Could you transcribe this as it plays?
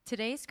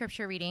Today's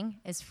scripture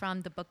reading is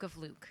from the book of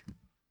Luke.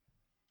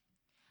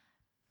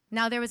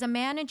 Now there was a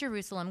man in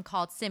Jerusalem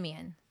called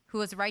Simeon, who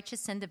was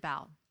righteous and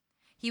devout.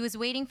 He was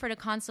waiting for the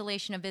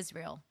consolation of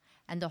Israel,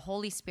 and the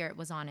Holy Spirit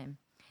was on him.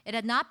 It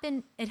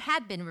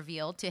had been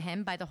revealed to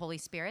him by the Holy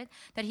Spirit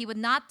that he would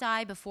not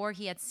die before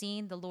he had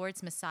seen the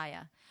Lord's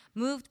Messiah.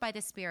 Moved by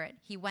the Spirit,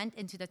 he went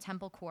into the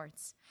temple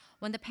courts.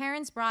 When the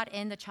parents brought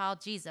in the child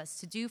Jesus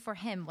to do for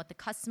him what the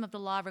custom of the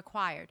law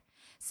required,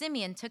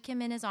 Simeon took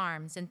him in his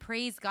arms and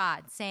praised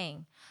God,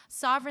 saying,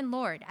 "Sovereign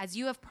Lord, as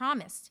you have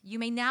promised, you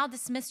may now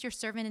dismiss your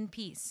servant in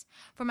peace.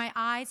 For my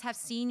eyes have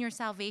seen your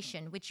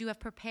salvation, which you have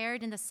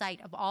prepared in the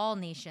sight of all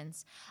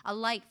nations, a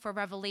light for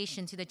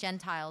revelation to the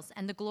Gentiles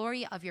and the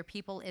glory of your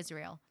people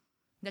Israel."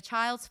 The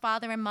child's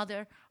father and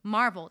mother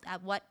marveled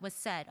at what was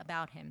said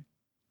about him.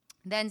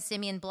 Then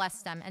Simeon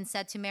blessed them and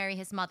said to Mary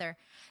his mother,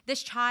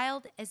 "This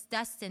child is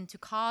destined to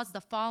cause the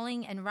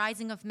falling and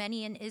rising of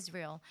many in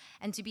Israel,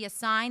 and to be a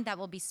sign that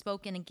will be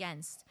spoken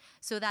against,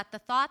 so that the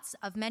thoughts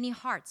of many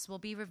hearts will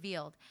be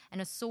revealed, and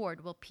a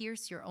sword will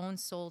pierce your own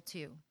soul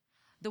too."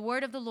 The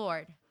word of the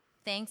Lord.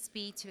 Thanks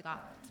be to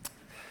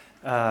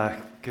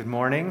God. Good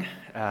morning,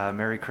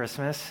 Merry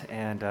Christmas,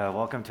 and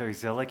welcome to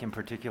Exilic. In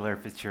particular,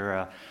 if it's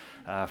your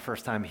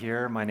first time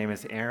here, my name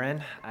is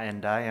Aaron,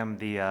 and I am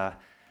the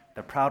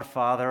proud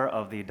father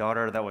of the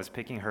daughter that was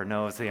picking her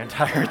nose the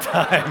entire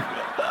time.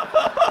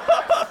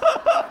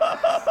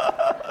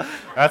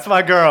 That's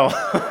my girl.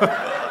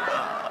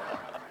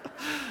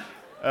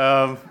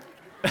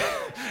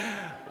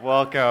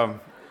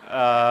 Welcome.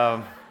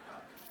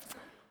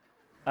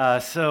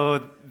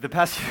 So the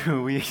past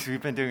few weeks,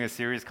 we've been doing a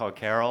series called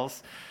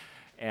Carols,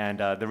 and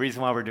the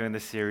reason why we're doing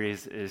this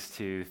series is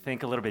to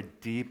think a little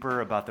bit deeper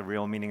about the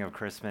real meaning of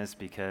Christmas,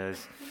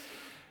 because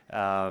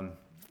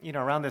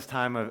around this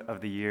time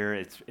of the year,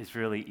 it's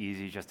really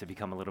easy just to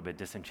become a little bit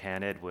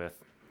disenchanted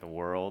with the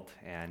world,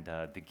 and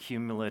the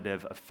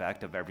cumulative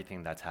effect of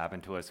everything that's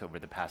happened to us over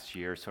the past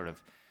year sort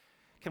of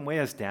can weigh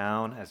us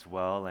down as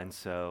well. And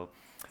so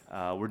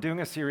we're doing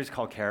a series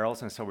called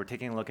Carols, and so we're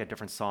taking a look at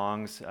different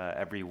songs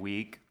every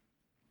week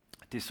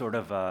to sort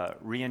of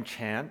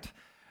re-enchant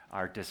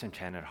our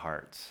disenchanted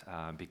hearts.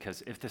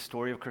 Because if the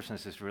story of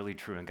Christmas is really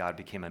true and God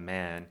became a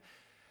man,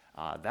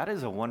 that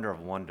is a wonder of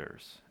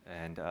wonders,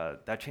 and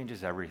that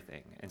changes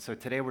everything. And so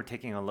today we're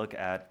taking a look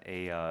at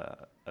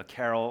a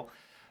carol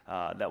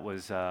that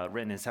was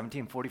written in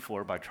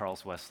 1744 by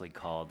Charles Wesley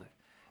called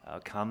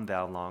 "Come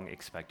Thou Long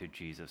Expected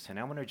Jesus." And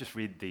I want to just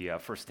read the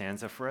first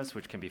stanza for us,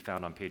 which can be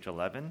found on page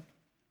 11.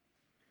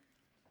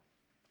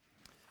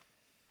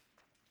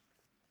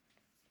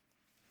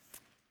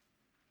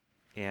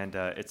 And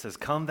it says,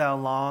 "Come thou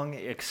long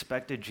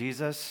expected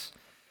Jesus,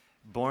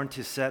 born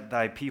to set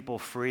thy people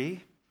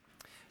free.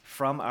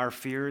 From our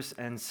fears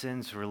and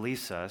sins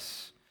release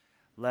us.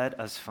 Let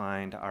us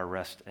find our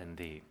rest in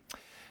thee."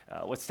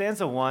 What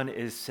stanza 1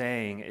 is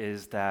saying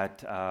is that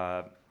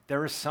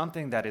there is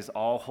something that is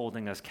all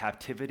holding us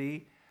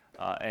captivity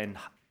and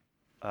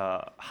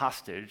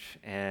hostage,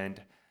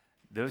 and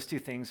those two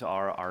things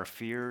are our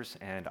fears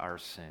and our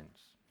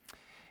sins.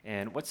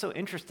 And what's so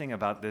interesting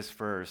about this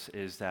verse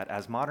is that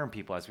as modern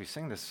people, as we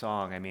sing this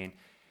song,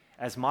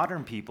 as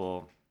modern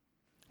people,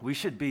 we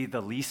should be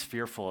the least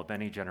fearful of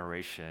any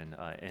generation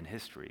in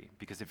history.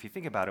 Because if you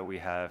think about it, we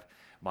have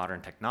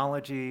modern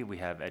technology, we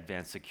have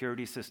advanced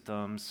security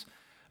systems,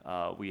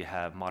 we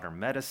have modern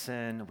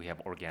medicine, we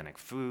have organic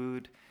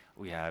food,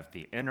 we have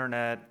the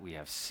internet, we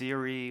have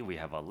Siri, we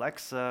have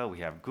Alexa, we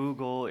have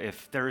Google.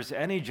 If there's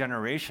any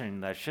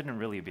generation that shouldn't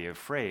really be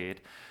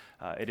afraid,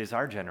 it is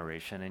our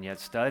generation. And yet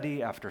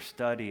study after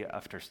study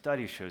after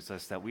study shows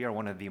us that we are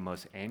one of the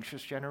most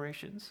anxious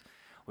generations.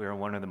 We are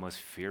one of the most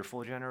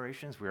fearful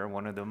generations. We are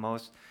one of the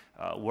most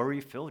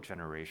worry-filled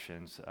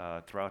generations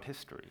throughout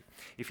history.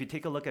 If you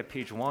take a look at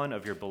page 1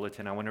 of your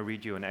bulletin, I want to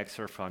read you an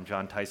excerpt from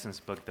John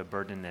Tyson's book, The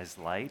Burden is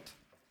Light.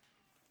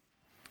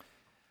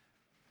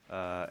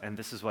 And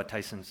this is what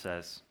Tyson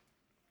says.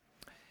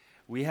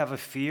 "We have a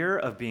fear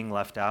of being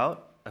left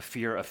out, a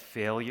fear of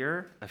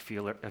failure, a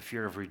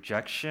fear of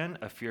rejection,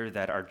 a fear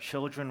that our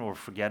children will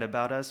forget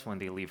about us when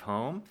they leave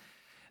home,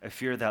 a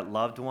fear that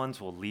loved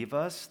ones will leave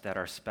us, that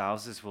our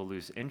spouses will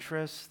lose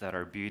interest, that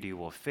our beauty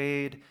will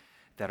fade,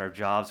 that our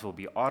jobs will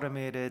be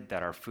automated,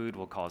 that our food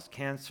will cause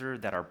cancer,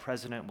 that our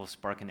president will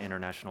spark an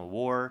international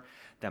war,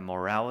 that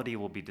morality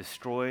will be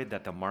destroyed,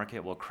 that the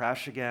market will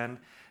crash again,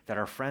 that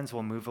our friends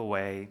will move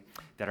away,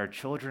 that our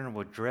children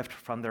will drift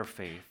from their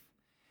faith.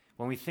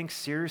 When we think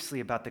seriously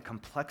about the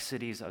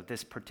complexities of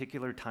this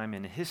particular time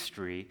in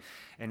history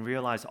and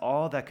realize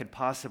all that could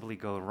possibly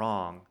go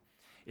wrong,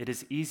 it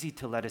is easy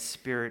to let a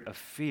spirit of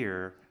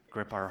fear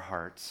grip our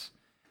hearts.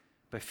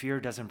 But fear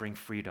doesn't bring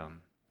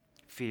freedom.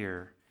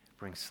 Fear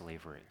brings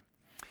slavery."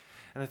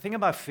 And the thing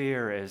about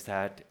fear is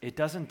that it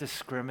doesn't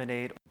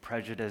discriminate or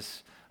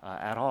prejudice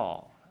at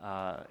all.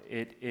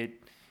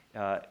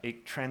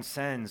 It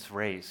transcends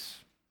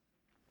race,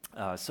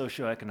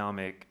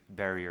 socioeconomic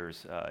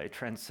barriers. It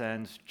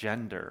transcends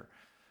gender.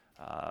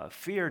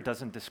 Fear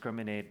doesn't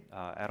discriminate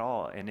at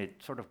all, and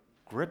it sort of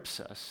grips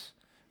us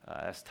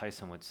as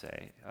Tyson would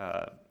say.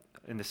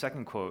 In the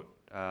second quote,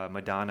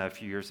 Madonna, a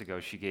few years ago,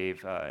 she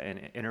gave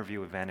an interview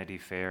with Vanity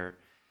Fair,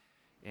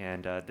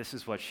 and this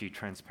is what she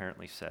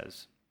transparently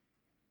says.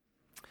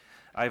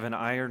 I have an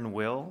iron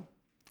will,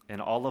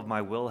 and all of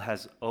my will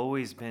has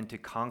always been to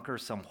conquer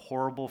some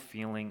horrible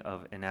feeling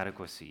of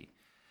inadequacy.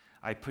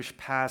 I push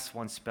past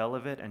one spell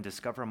of it and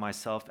discover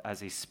myself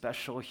as a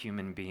special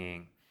human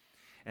being.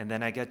 And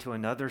then I get to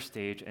another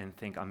stage and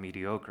think I'm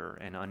mediocre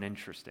and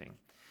uninteresting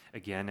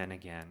again and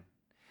again.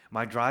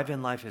 My drive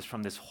in life is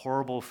from this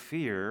horrible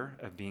fear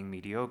of being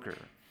mediocre.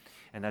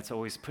 And that's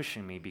always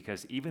pushing me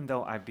because even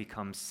though I've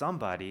become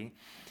somebody,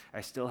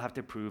 I still have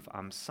to prove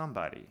I'm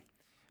somebody.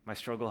 My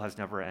struggle has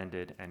never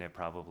ended, and it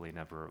probably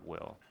never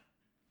will.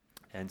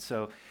 And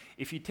so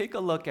if you take a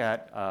look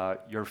at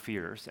your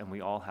fears, and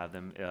we all have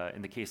them,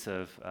 in the case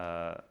of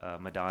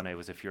Madonna, it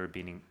was a fear of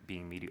being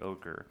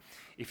mediocre.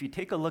 If you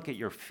take a look at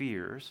your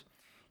fears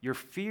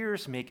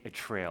make a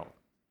trail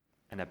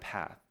and a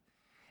path.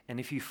 And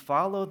if you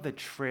follow the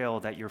trail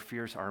that your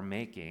fears are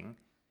making,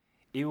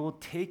 it will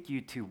take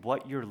you to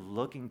what you're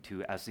looking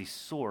to as the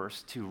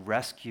source to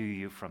rescue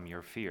you from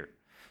your fear.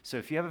 So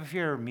if you have a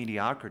fear of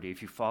mediocrity,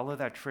 if you follow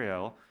that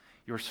trail,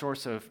 your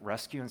source of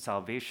rescue and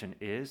salvation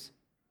is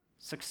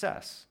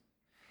success.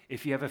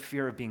 If you have a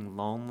fear of being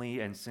lonely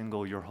and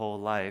single your whole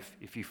life,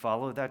 if you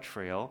follow that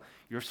trail,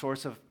 your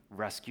source of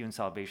rescue and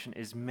salvation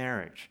is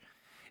marriage.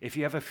 If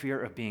you have a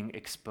fear of being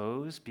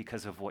exposed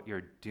because of what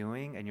you're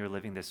doing and you're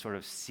living this sort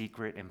of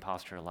secret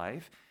imposter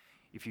life,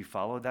 if you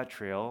follow that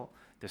trail,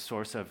 the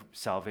source of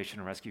salvation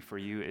and rescue for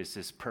you is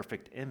this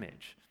perfect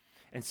image.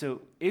 And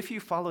so if you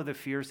follow the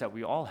fears that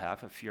we all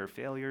have, a fear of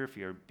failure,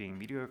 fear of being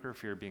mediocre,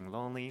 fear of being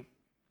lonely,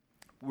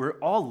 we're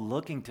all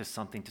looking to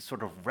something to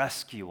sort of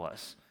rescue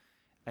us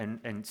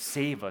and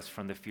save us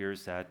from the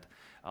fears that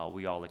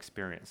we all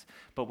experience.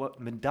 But what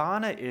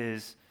Madonna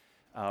is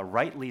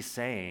rightly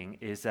saying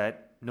is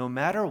that no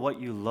matter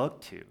what you look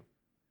to,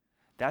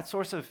 that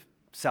source of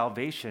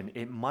salvation,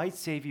 it might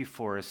save you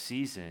for a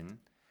season,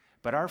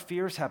 but our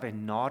fears have a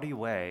naughty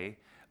way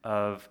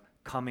of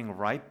coming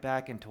right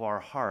back into our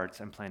hearts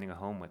and planting a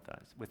home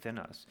within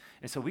us.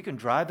 And so we can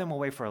drive them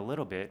away for a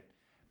little bit,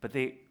 but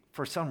they,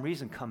 for some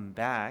reason, come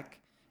back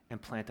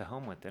and plant a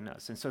home within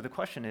us. And so the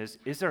question is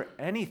there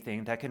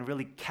anything that can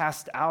really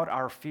cast out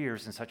our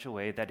fears in such a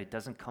way that it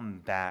doesn't come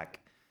back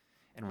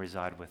and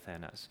reside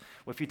within us?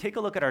 Well, if you take a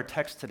look at our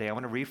text today, I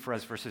want to read for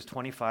us verses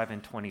 25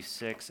 and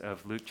 26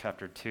 of Luke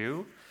chapter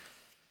 2,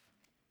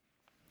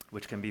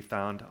 which can be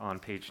found on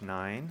page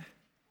 9.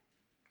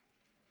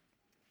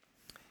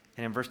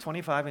 And in verse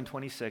 25 and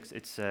 26,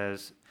 it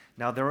says,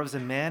 Now there was a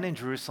man in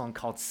Jerusalem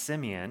called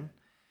Simeon,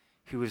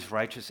 who was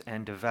righteous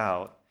and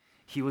devout.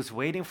 He was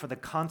waiting for the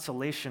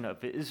consolation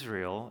of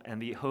Israel,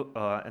 and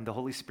the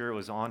Holy Spirit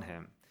was on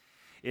him.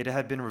 It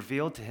had been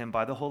revealed to him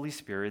by the Holy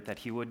Spirit that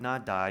he would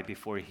not die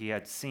before he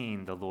had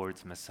seen the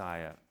Lord's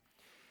Messiah.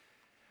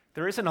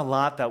 There isn't a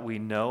lot that we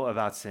know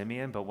about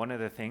Simeon, but one of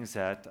the things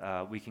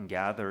that we can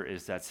gather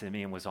is that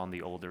Simeon was on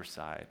the older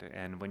side.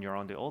 And when you're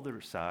on the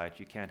older side,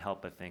 you can't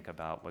help but think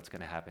about what's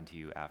going to happen to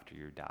you after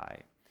you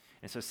die.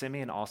 And so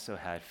Simeon also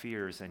had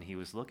fears, and he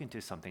was looking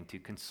to something to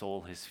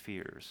console his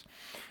fears.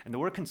 And the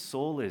word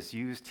console is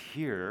used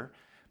here,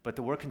 but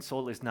the word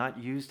console is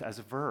not used as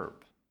a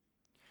verb.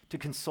 To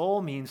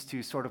console means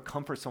to sort of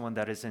comfort someone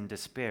that is in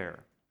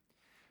despair.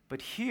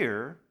 But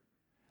here,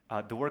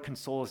 the word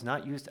console is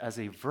not used as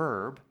a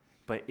verb,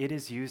 but it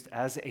is used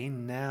as a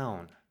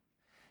noun.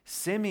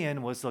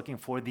 Simeon was looking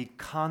for the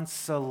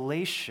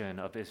consolation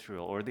of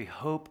Israel, or the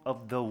hope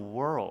of the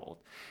world.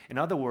 In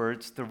other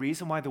words, the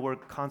reason why the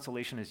word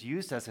consolation is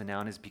used as a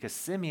noun is because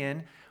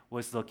Simeon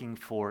was looking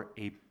for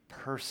a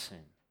person.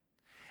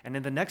 And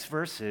in the next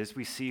verses,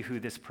 we see who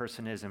this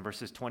person is. In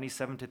verses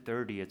 27 to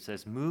 30, it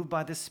says, Moved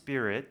by the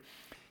Spirit,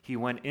 he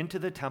went into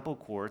the temple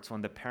courts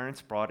when the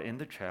parents brought in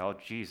the child,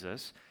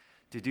 Jesus,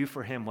 to do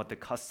for him what the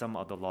custom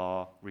of the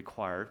law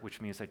required,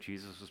 which means that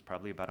Jesus was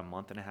probably about a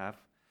month and a half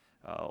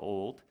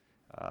old.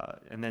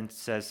 And then it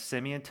says,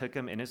 Simeon took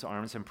him in his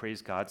arms and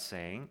praised God,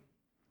 saying,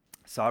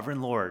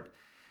 Sovereign Lord,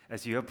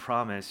 as you have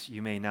promised,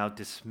 you may now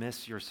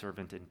dismiss your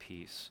servant in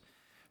peace.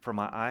 For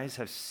my eyes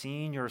have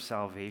seen your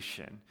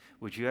salvation,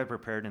 which you have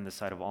prepared in the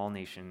sight of all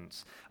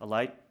nations, a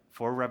light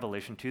for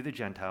revelation to the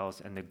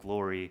Gentiles and the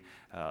glory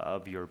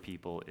of your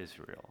people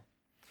Israel.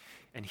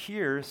 And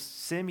here,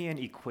 Simeon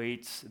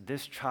equates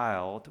this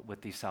child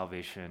with the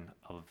salvation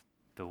of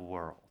the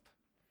world.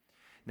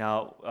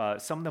 Now,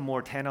 some of the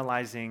more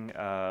tantalizing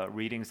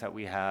readings that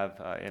we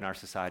have in our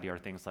society are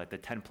things like the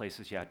 10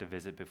 places you have to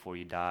visit before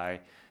you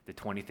die, the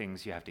 20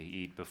 things you have to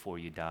eat before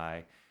you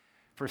die.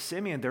 For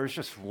Simeon, there was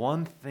just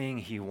one thing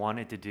he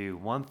wanted to do,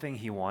 one thing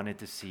he wanted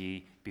to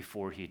see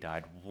before he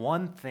died,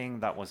 one thing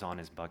that was on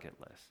his bucket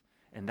list.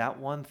 And that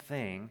one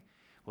thing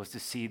was to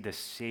see the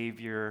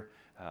Savior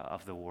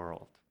of the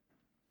world.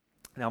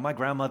 Now, my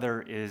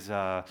grandmother is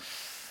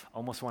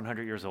almost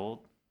 100 years old,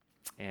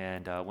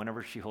 and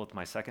whenever she holds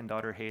my second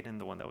daughter, Hayden,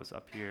 the one that was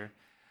up here,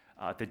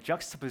 The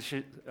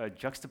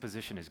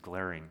juxtaposition is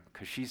glaring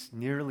because she's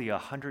nearly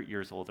 100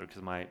 years older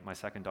because my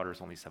second daughter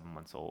is only 7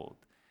 months old.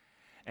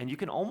 And you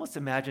can almost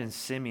imagine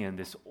Simeon,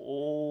 this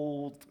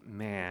old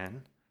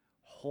man,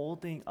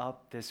 holding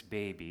up this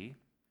baby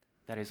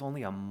that is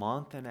only a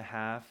month and a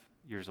half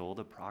years old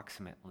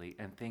approximately,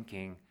 and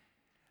thinking,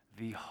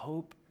 the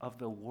hope of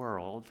the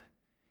world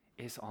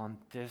is on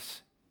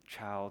this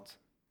child's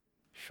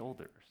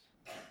shoulders.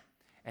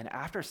 And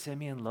after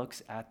Simeon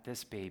looks at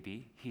this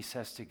baby, he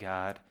says to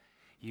God,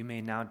 you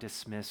may now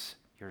dismiss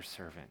your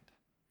servant.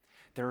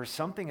 There is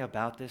something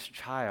about this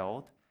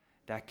child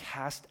that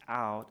cast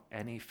out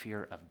any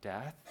fear of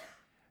death.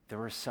 There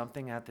was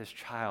something at this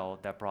child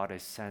that brought a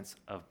sense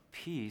of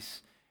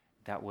peace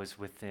that was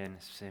within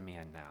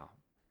Simeon now.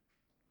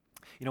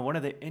 You know, one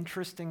of the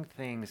interesting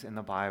things in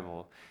the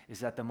Bible is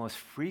that the most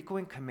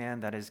frequent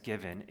command that is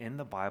given in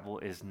the Bible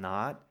is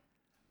not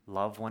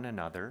love one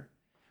another,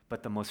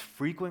 but the most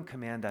frequent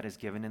command that is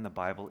given in the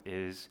Bible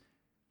is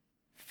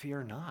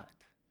fear not.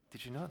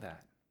 Did you know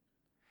that?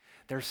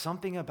 There's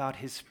something about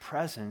his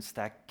presence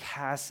that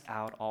casts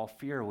out all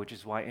fear, which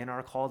is why in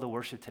our call to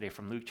worship today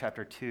from Luke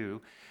chapter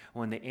 2,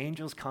 when the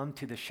angels come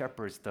to the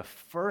shepherds, the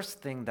first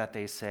thing that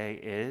they say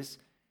is,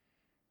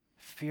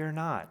 fear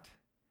not.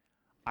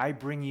 I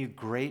bring you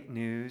great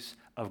news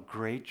of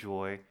great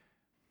joy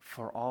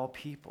for all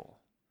people.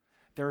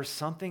 There is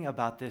something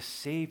about this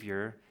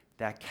Savior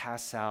that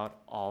casts out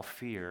all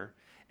fear,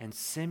 and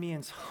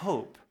Simeon's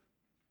hope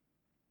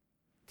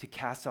to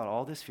cast out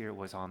all this fear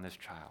was on this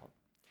child.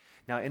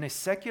 Now, in a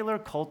secular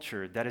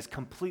culture that is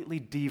completely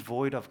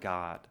devoid of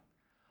God,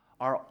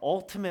 our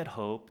ultimate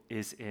hope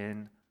is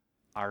in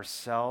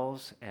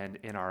ourselves and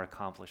in our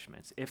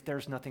accomplishments, if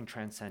there's nothing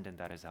transcendent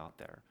that is out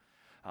there.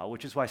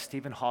 Which is why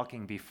Stephen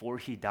Hawking, before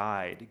he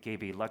died,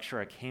 gave a lecture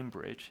at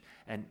Cambridge.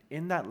 And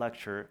in that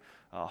lecture,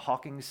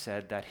 Hawking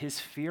said that his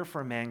fear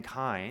for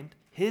mankind,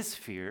 his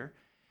fear,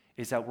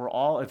 is that we're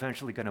all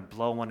eventually going to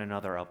blow one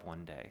another up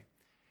one day.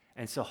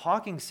 And so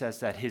Hawking says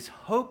that his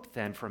hope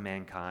then for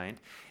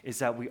mankind is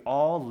that we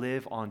all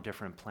live on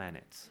different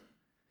planets.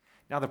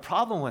 Now, the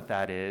problem with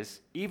that is,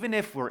 even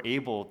if we're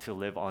able to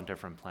live on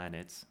different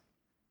planets,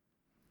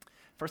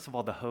 first of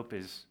all, the hope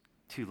is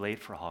too late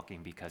for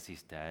Hawking because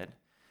he's dead.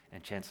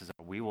 And chances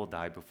are we will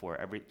die before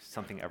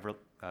something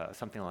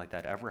like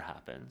that ever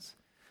happens.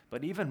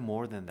 But even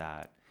more than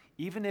that,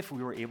 even if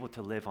we were able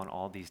to live on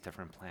all these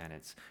different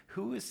planets,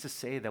 who is to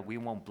say that we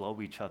won't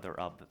blow each other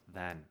up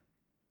then?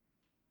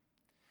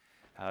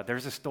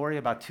 There's a story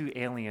about two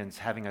aliens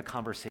having a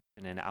conversation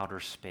in outer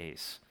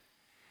space.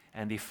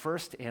 And the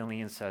first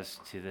alien says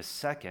to the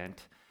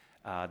second,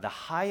 the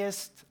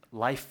highest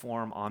life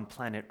form on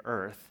planet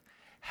Earth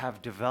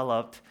have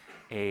developed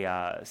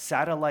a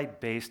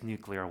satellite-based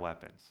nuclear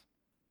weapons.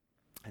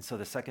 And so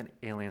the second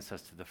alien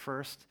says to the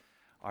first,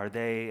 are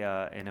they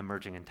an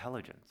emerging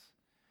intelligence?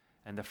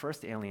 And the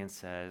first alien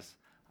says,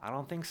 I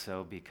don't think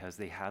so because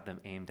they have them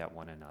aimed at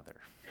one another.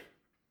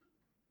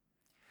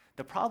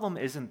 The problem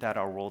isn't that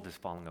our world is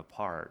falling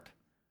apart.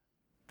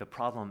 The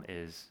problem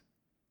is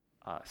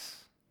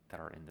us that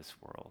are in this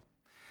world.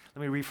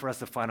 Let me read for us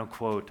the final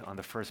quote on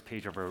the first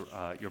page of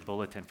your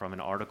bulletin from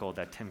an article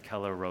that Tim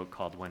Keller wrote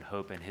called When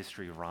Hope and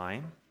History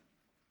Rhyme.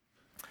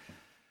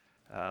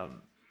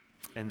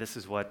 And this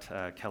is what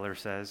Keller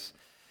says.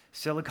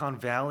 Silicon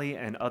Valley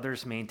and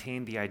others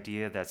maintain the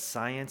idea that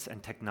science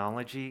and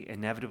technology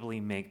inevitably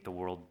make the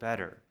world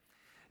better.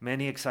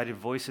 Many excited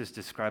voices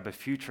describe a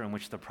future in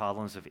which the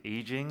problems of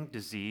aging,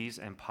 disease,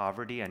 and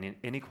poverty and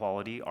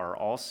inequality are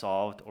all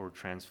solved or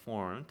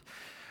transformed.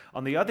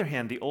 On the other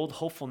hand, the old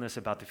hopefulness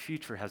about the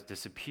future has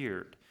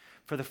disappeared.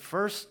 For the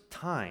first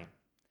time,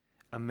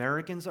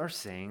 Americans are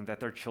saying that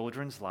their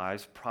children's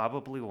lives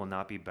probably will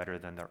not be better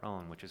than their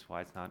own, which is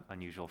why it's not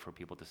unusual for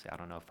people to say, I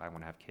don't know if I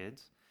want to have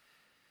kids.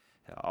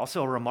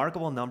 Also, a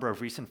remarkable number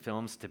of recent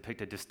films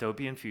depict a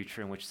dystopian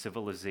future in which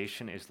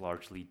civilization is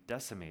largely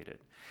decimated.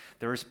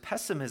 There is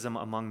pessimism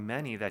among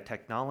many that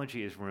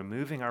technology is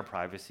removing our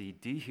privacy,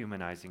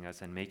 dehumanizing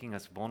us, and making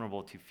us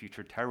vulnerable to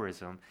future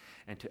terrorism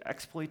and to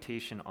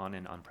exploitation on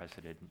an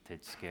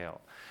unprecedented scale.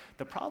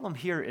 The problem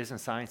here isn't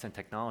science and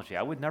technology.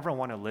 I would never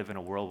want to live in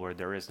a world where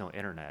there is no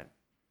internet.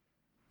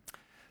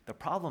 The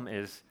problem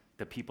is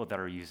the people that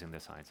are using the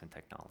science and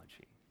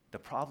technology. The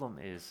problem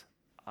is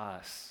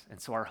us.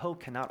 And so our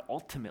hope cannot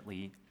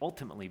ultimately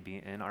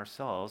be in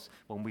ourselves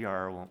when we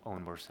are our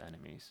own worst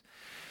enemies.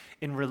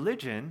 In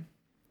religion,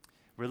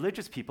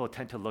 religious people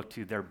tend to look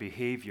to their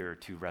behavior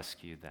to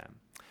rescue them.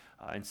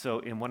 And so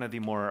in one of the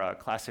more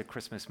classic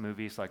Christmas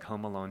movies like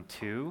Home Alone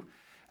 2,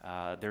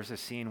 there's a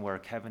scene where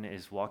Kevin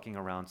is walking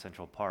around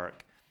Central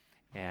Park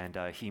and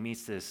he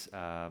meets this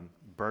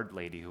bird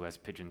lady who has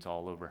pigeons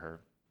all over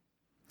her.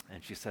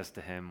 And she says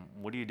to him,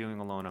 "What are you doing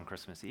alone on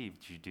Christmas Eve?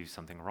 Did you do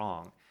something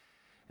wrong?"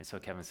 And so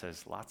Kevin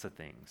says, "Lots of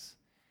things."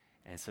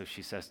 And so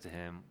she says to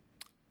him,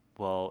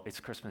 "Well,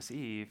 it's Christmas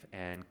Eve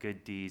and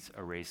good deeds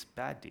erase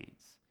bad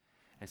deeds."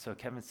 And so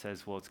Kevin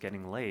says, "Well, it's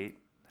getting late.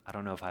 I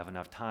don't know if I have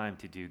enough time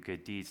to do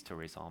good deeds to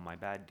erase all my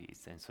bad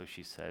deeds." And so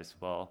she says,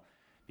 "Well,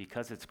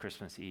 because it's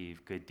Christmas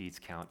Eve, good deeds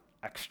count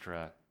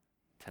extra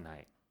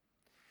tonight.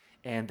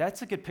 And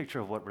that's a good picture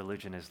of what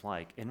religion is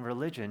like. In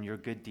religion, your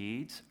good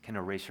deeds can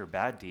erase your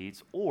bad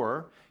deeds,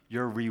 or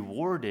you're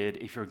rewarded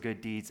if your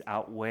good deeds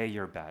outweigh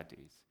your bad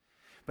deeds.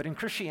 But in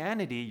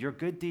Christianity, your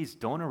good deeds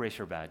don't erase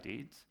your bad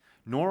deeds,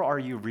 nor are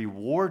you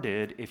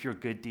rewarded if your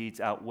good deeds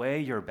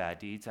outweigh your bad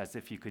deeds, as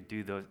if you could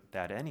do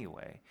that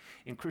anyway.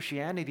 In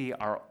Christianity,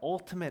 our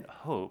ultimate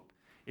hope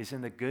is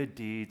in the good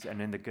deeds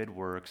and in the good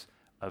works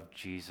of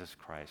Jesus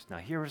Christ. Now,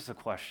 here's the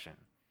question.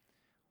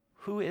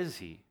 Who is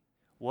he?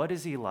 What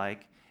is he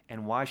like?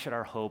 And why should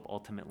our hope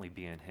ultimately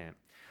be in him?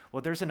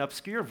 Well, there's an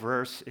obscure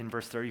verse in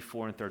verse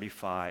 34 and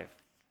 35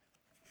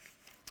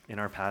 in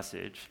our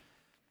passage.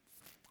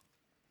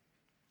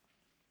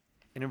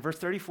 And in verse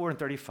 34 and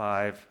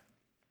 35,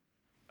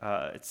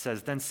 it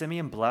says, Then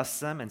Simeon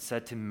blessed them and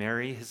said to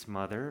Mary, his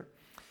mother,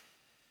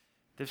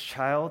 This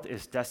child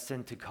is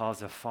destined to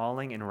cause a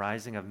falling and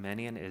rising of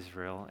many in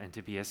Israel, and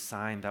to be a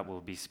sign that will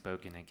be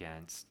spoken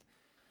against,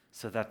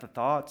 so that the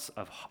thoughts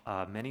of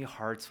many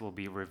hearts will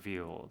be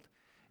revealed,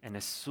 and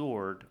a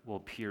sword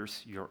will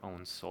pierce your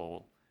own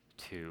soul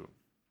too.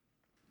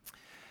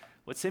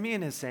 What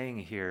Simeon is saying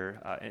here,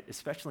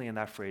 especially in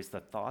that phrase, the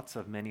thoughts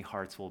of many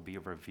hearts will be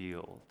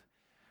revealed.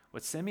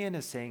 What Simeon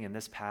is saying in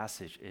this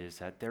passage is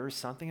that there is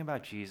something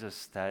about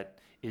Jesus that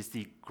is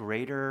the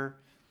greater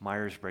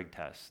Myers-Briggs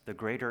test, the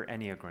greater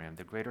Enneagram,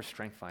 the greater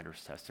Strength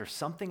Finders test. There's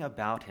something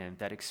about him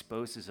that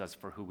exposes us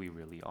for who we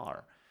really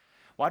are.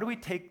 Why do we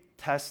take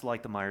tests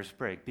like the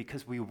Myers-Briggs?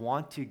 Because we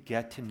want to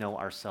get to know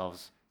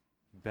ourselves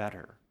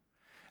better.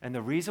 And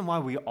the reason why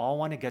we all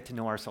want to get to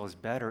know ourselves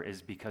better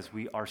is because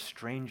we are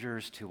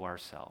strangers to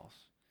ourselves,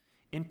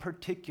 in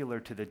particular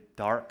to the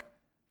dark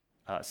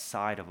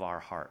side of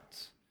our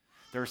hearts.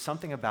 There is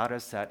something about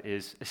us that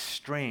is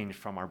estranged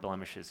from our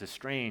blemishes,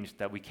 estranged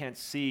that we can't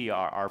see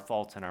our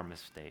faults and our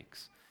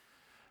mistakes.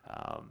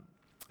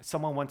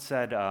 Someone once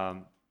said,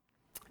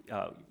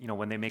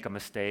 when they make a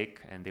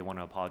mistake and they want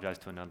to apologize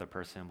to another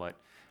person, what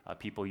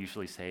people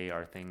usually say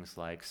are things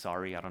like,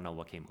 sorry, I don't know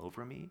what came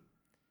over me.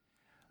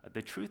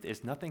 The truth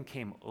is nothing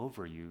came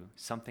over you,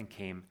 something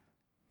came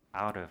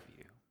out of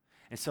you.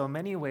 And so in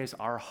many ways,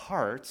 our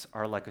hearts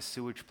are like a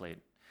sewage plate.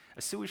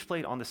 A sewage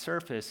plate on the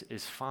surface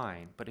is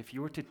fine, but if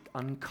you were to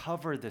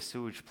uncover the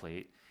sewage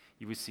plate,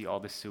 you would see all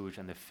the sewage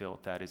and the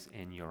filth that is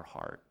in your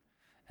heart.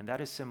 And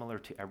that is similar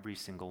to every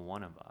single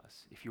one of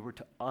us. If you were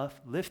to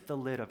lift the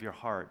lid of your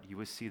heart, you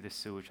would see the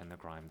sewage and the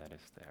grime that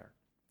is there.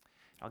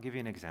 I'll give you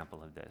an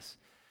example of this.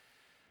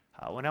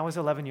 When I was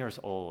 11 years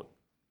old,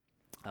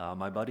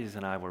 my buddies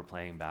and I were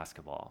playing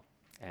basketball,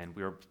 and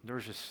there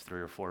was just 3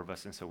 or 4 of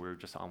us, and so we were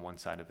just on one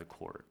side of the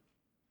court.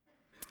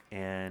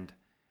 And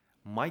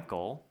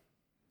Michael,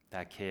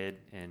 that kid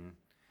in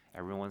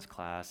everyone's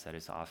class that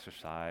is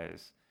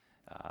ostracized,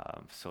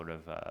 sort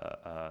of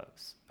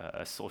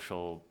a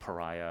social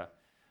pariah,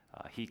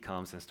 he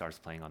comes and starts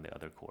playing on the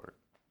other court.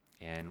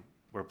 And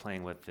we're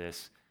playing with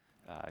this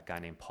guy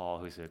named Paul,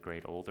 who's a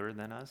grade older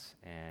than us,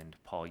 and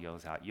Paul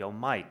yells out, "Yo,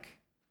 Mike,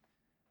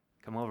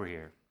 come over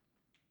here."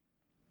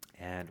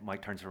 And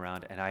Mike turns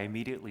around, and I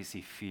immediately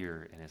see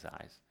fear in his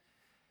eyes.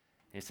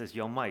 And he says,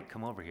 "Yo, Mike,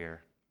 come over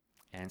here."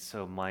 And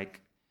so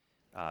Mike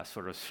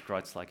sort of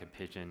struts like a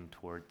pigeon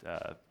toward,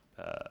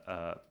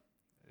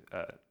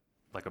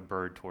 like a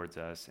bird towards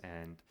us.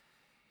 And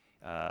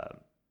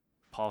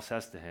Paul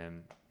says to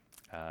him,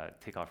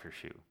 "Take off your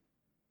shoe."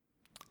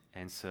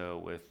 And so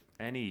with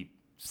any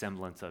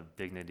semblance of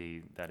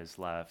dignity that is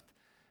left,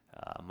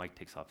 Mike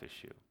takes off his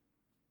shoe.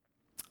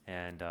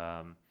 And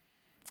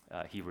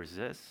he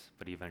resists,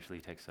 but he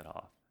eventually takes it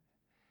off.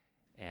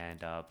 And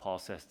Paul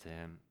says to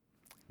him,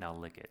 "Now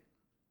lick it."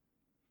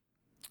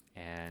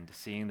 And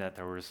seeing that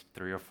there was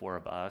 3 or 4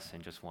 of us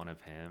and just one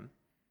of him,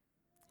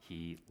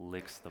 he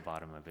licks the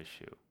bottom of his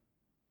shoe.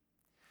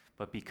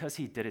 But because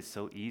he did it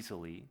so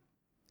easily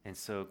and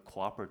so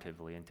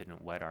cooperatively and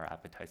didn't whet our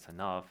appetites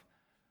enough,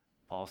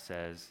 Paul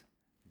says,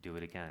 "Do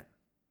it again."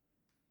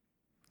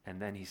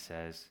 And then he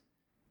says,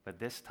 "But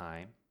this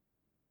time,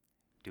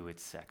 do it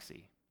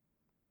sexy."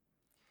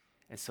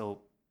 And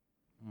so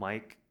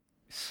Mike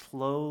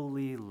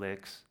slowly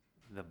licks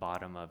the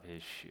bottom of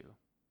his shoe.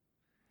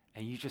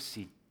 And you just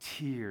see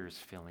tears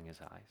filling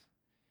his eyes.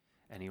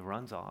 And he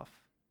runs off,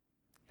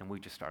 and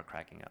we just start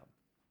cracking up.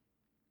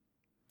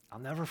 I'll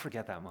never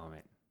forget that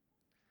moment.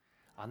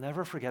 I'll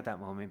never forget that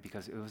moment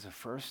because it was the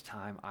first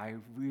time I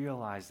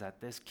realized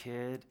that this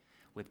kid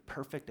with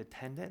perfect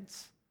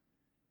attendance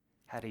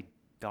had a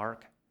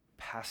dark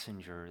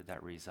passenger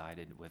that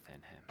resided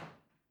within him.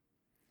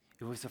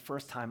 It was the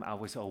first time I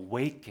was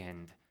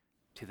awakened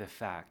to the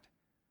fact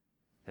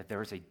that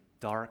there is a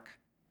dark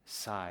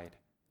side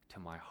to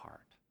my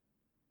heart.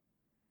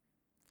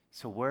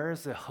 So where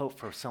is the hope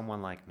for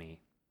someone like me?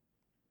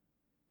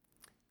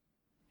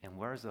 And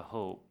where is the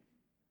hope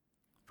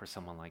for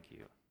someone like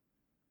you?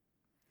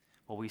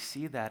 Well, we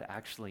see that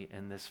actually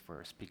in this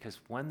verse,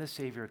 because when the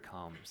Savior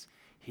comes,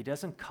 he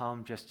doesn't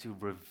come just to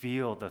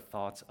reveal the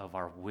thoughts of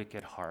our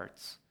wicked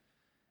hearts,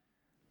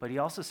 But he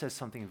also says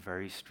something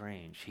very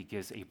strange. He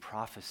gives a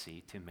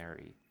prophecy to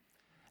Mary.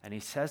 And he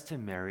says to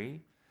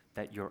Mary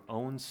that your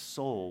own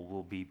soul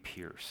will be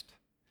pierced.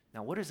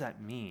 Now, what does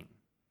that mean?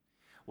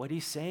 What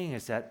he's saying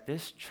is that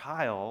this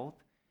child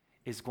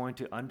is going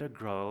to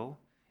undergo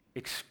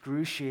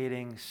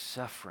excruciating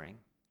suffering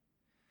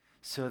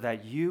so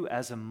that you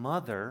as a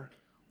mother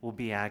will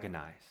be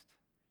agonized.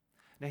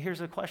 Now,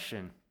 here's a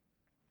question.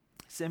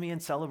 Simeon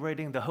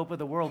celebrating the hope of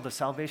the world, the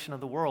salvation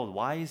of the world.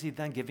 Why is he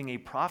then giving a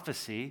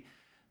prophecy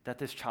that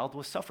this child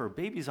will suffer?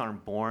 Babies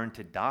aren't born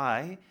to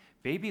die.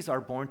 Babies are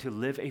born to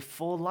live a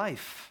full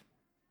life.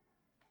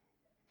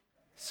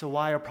 So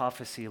why a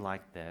prophecy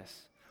like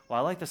this? Well,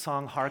 I like the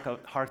song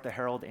Hark the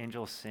Herald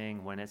Angels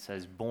Sing when it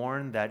says,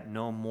 born that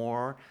no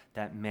more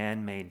that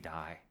man may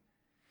die.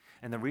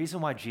 And the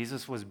reason why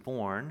Jesus was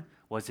born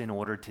was in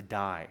order to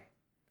die.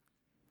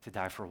 To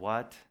die for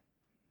what?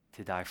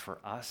 To die for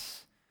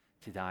us,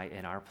 to die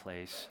in our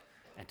place,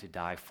 and to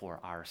die for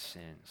our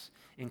sins.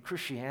 In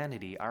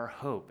Christianity, our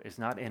hope is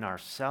not in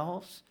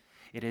ourselves.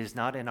 It is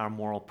not in our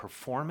moral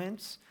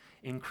performance.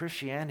 In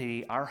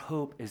Christianity, our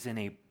hope is in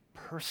a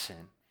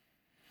person.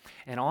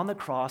 And on the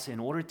cross, in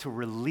order to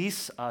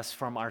release us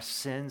from our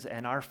sins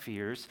and our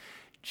fears,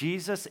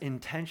 Jesus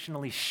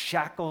intentionally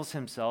shackles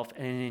himself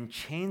and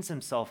enchains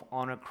himself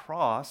on a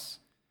cross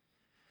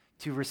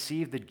to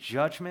receive the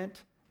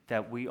judgment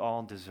that we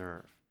all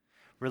deserve.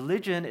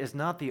 Religion is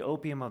not the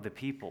opium of the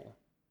people.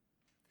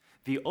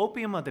 The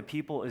opium of the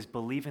people is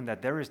believing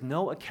that there is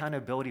no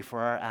accountability for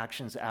our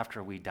actions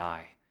after we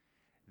die.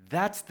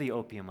 That's the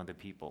opium of the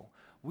people.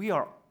 We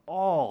are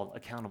all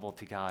accountable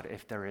to God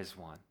if there is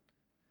one.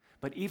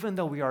 But even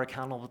though we are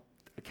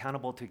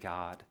accountable to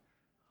God,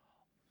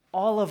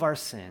 all of our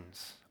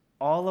sins,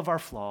 all of our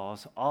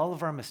flaws, all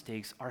of our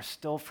mistakes are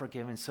still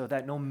forgiven, so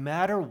that no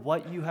matter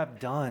what you have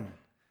done,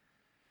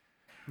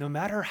 no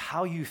matter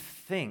how you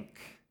think,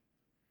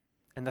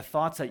 and the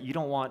thoughts that you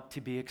don't want to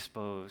be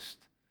exposed,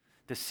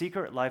 the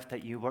secret life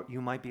that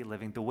you might be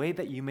living, the way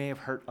that you may have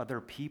hurt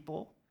other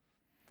people,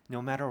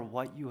 no matter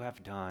what you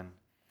have done,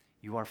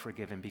 you are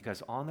forgiven,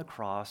 because on the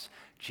cross,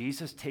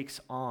 Jesus takes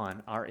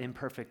on our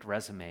imperfect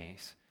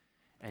resumes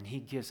and he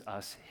gives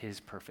us his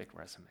perfect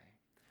resume.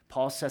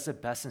 Paul says it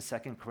best in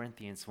 2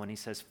 Corinthians when he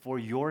says, for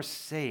your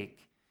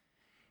sake,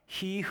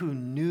 he who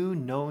knew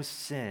no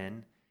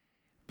sin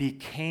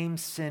became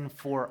sin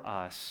for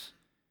us,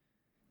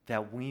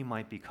 that we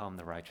might become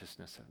the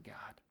righteousness of God.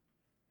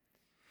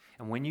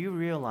 And when you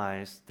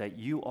realize that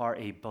you are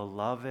a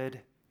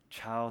beloved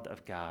child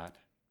of God,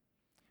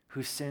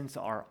 whose sins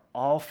are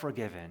all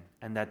forgiven,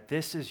 and that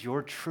this is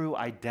your true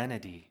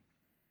identity,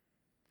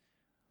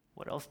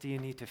 what else do you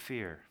need to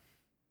fear?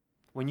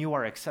 When you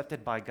are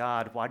accepted by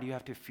God, why do you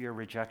have to fear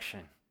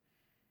rejection?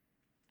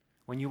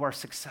 When you are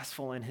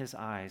successful in his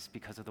eyes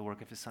because of the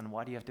work of his Son,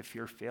 why do you have to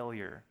fear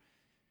failure?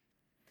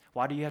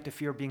 Why do you have to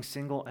fear being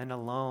single and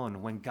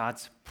alone when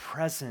God's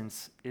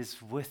presence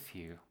is with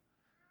you?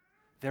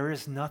 There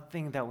is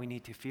nothing that we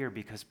need to fear,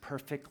 because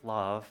perfect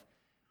love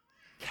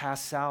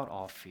casts out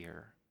all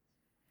fear.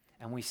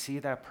 And we see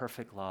that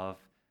perfect love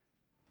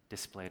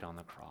displayed on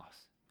the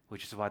cross,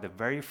 which is why the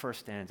very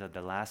first stanza,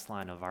 the last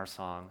line of our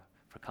song,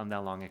 For Come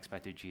Thou Long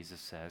Expected Jesus,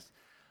 says,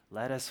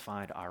 let us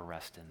find our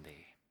rest in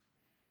thee.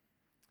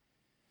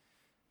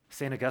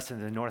 St. Augustine,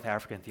 the North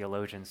African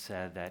theologian,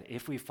 said that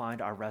if we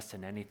find our rest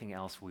in anything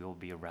else, we will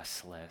be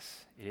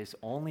restless. It is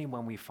only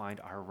when we find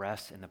our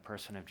rest in the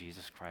person of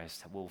Jesus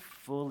Christ that we'll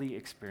fully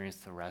experience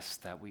the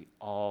rest that we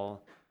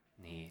all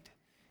need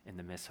in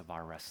the midst of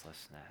our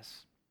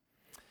restlessness.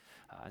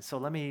 So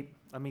let me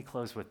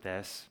close with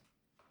this.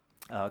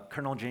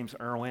 Colonel James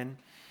Irwin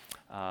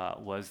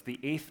was the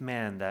 8th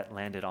man that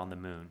landed on the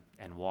moon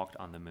and walked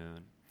on the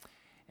moon.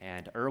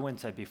 And Irwin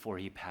said before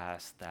he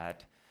passed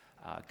that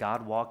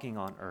God walking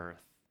on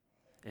earth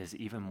is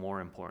even more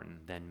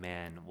important than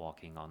man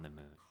walking on the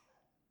moon.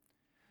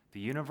 The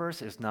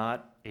universe is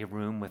not a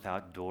room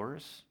without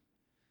doors.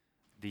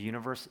 The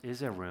universe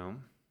is a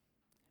room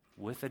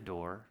with a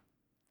door,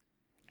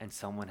 and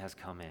someone has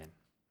come in.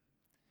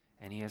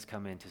 And he has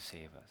come in to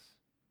save us.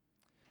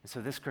 And so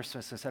this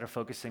Christmas, instead of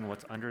focusing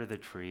what's under the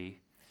tree,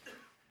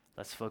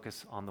 let's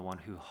focus on the one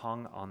who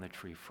hung on the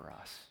tree for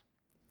us,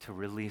 to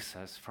release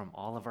us from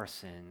all of our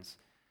sins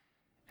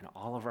and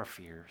all of our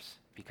fears,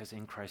 because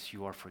in Christ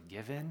you are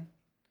forgiven,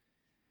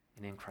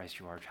 and in Christ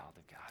you are a child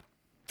of God.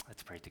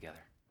 Let's pray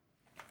together.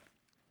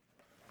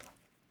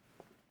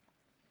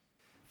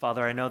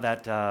 Father, I know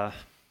that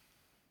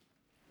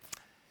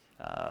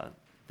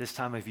this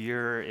time of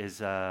year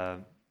is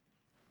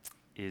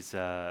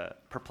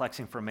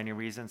perplexing for many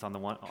reasons. On the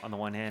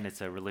one hand,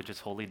 it's a religious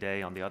holy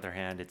day. On the other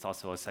hand, it's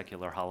also a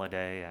secular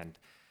holiday, and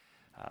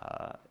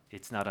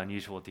it's not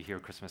unusual to hear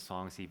Christmas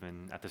songs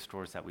even at the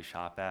stores that we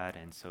shop at.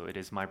 And so it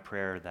is my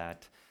prayer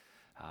that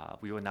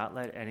we would not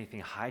let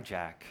anything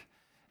hijack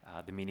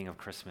the meaning of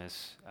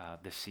Christmas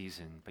this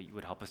season, but you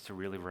would help us to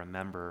really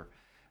remember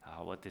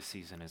what this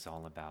season is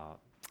all about.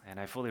 And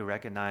I fully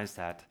recognize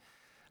that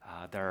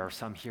there are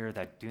some here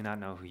that do not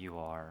know who you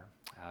are,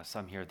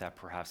 some here that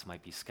perhaps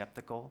might be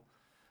skeptical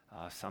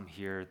some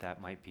here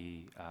that might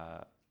be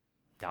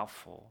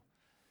doubtful.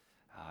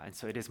 And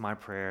so it is my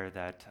prayer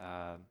that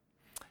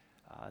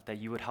that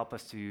you would help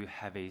us to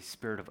have a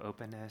spirit of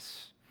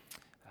openness,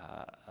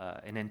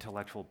 an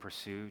intellectual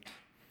pursuit,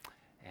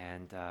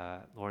 and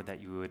Lord,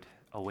 that you would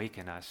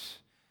awaken us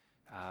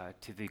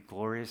to the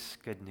glorious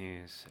good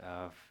news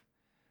of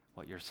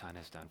what your Son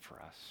has done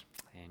for us.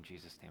 In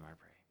Jesus' name I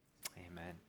pray. Amen.